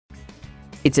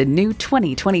It's a new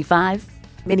 2025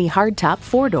 Mini Hardtop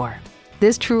 4-door.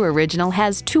 This true original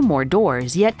has 2 more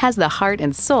doors, yet has the heart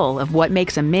and soul of what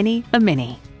makes a Mini a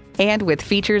Mini. And with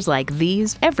features like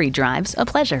these, every drive's a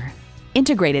pleasure.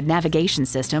 Integrated navigation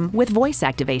system with voice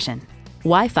activation,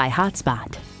 Wi-Fi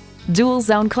hotspot, dual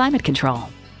zone climate control,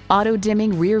 auto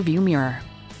dimming rear view mirror,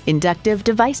 inductive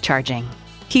device charging,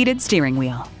 heated steering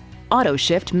wheel, auto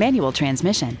shift manual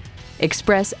transmission,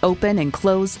 express open and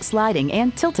close sliding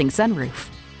and tilting sunroof,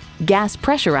 gas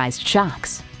pressurized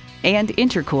shocks, and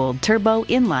intercooled turbo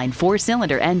inline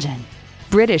 4-cylinder engine.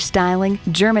 British styling,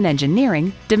 German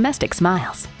engineering, domestic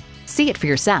smiles. See it for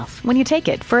yourself when you take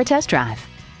it for a test drive.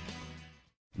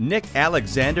 Nick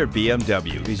Alexander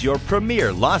BMW is your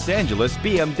premier Los Angeles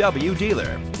BMW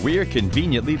dealer. We're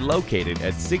conveniently located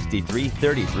at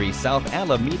 6333 South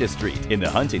Alameda Street in the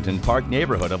Huntington Park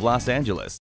neighborhood of Los Angeles.